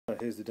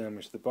here's the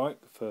damage to the bike.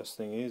 The first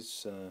thing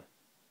is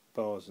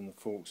bars and the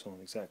forks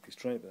aren't exactly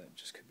straight, but that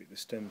just could be the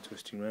stem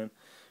twisting around.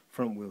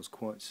 Front wheel's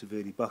quite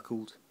severely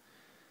buckled.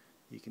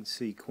 You can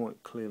see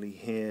quite clearly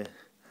here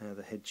how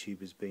the head tube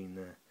has been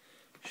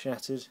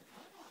shattered,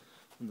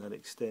 and that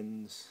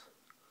extends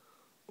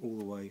all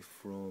the way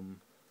from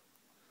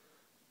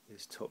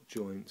this top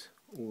joint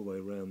all the way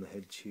around the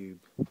head tube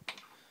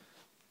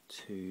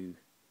to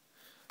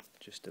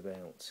just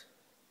about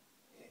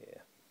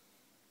here.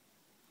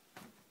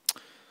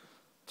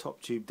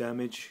 Top tube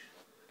damage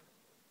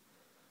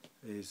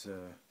is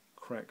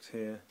cracked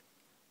here.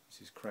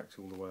 This is cracked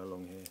all the way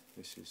along here.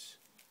 This is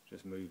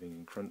just moving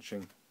and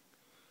crunching,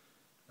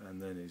 and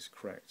then is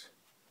cracked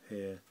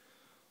here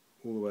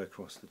all the way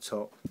across the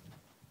top,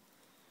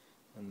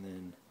 and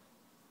then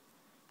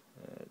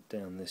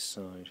down this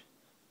side,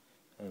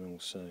 and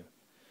also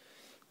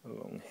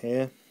along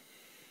here.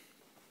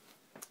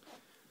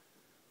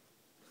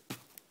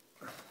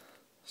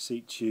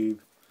 Seat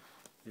tube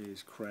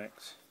is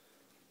cracked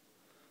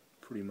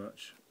pretty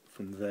much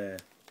from there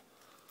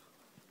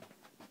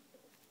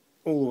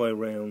all the way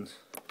around,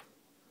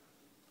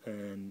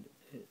 and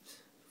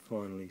it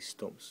finally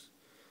stops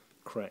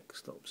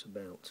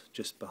about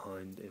just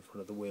behind in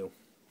front of the wheel.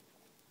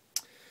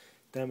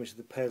 Damage to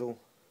the pedal,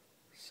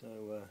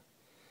 so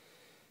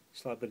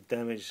slight bit of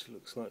damage.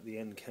 Looks like the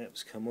end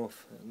caps come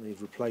off and need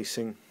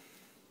replacing.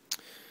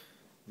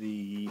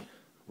 The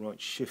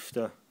right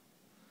shifter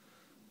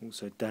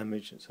also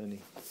damaged. It's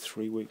only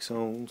 3 weeks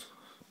old.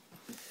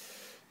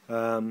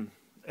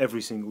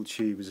 Every single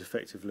tube is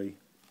effectively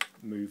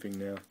moving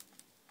now.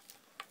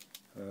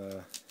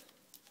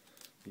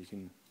 You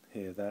can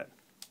hear that.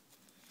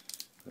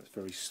 That's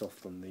very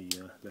soft on the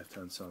left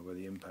hand side where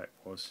the impact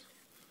was.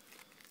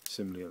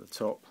 Similarly at the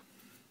top.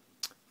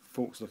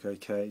 Forks look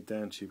okay,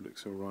 down tube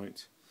looks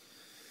alright.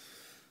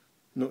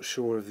 Not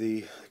sure if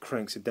the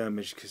cranks are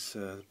damaged because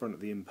the brunt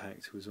of the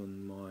impact was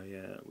on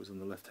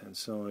the left hand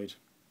side.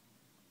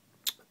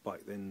 The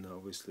bike then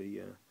obviously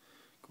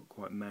got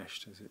quite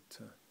mashed as it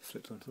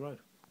flipped onto the road.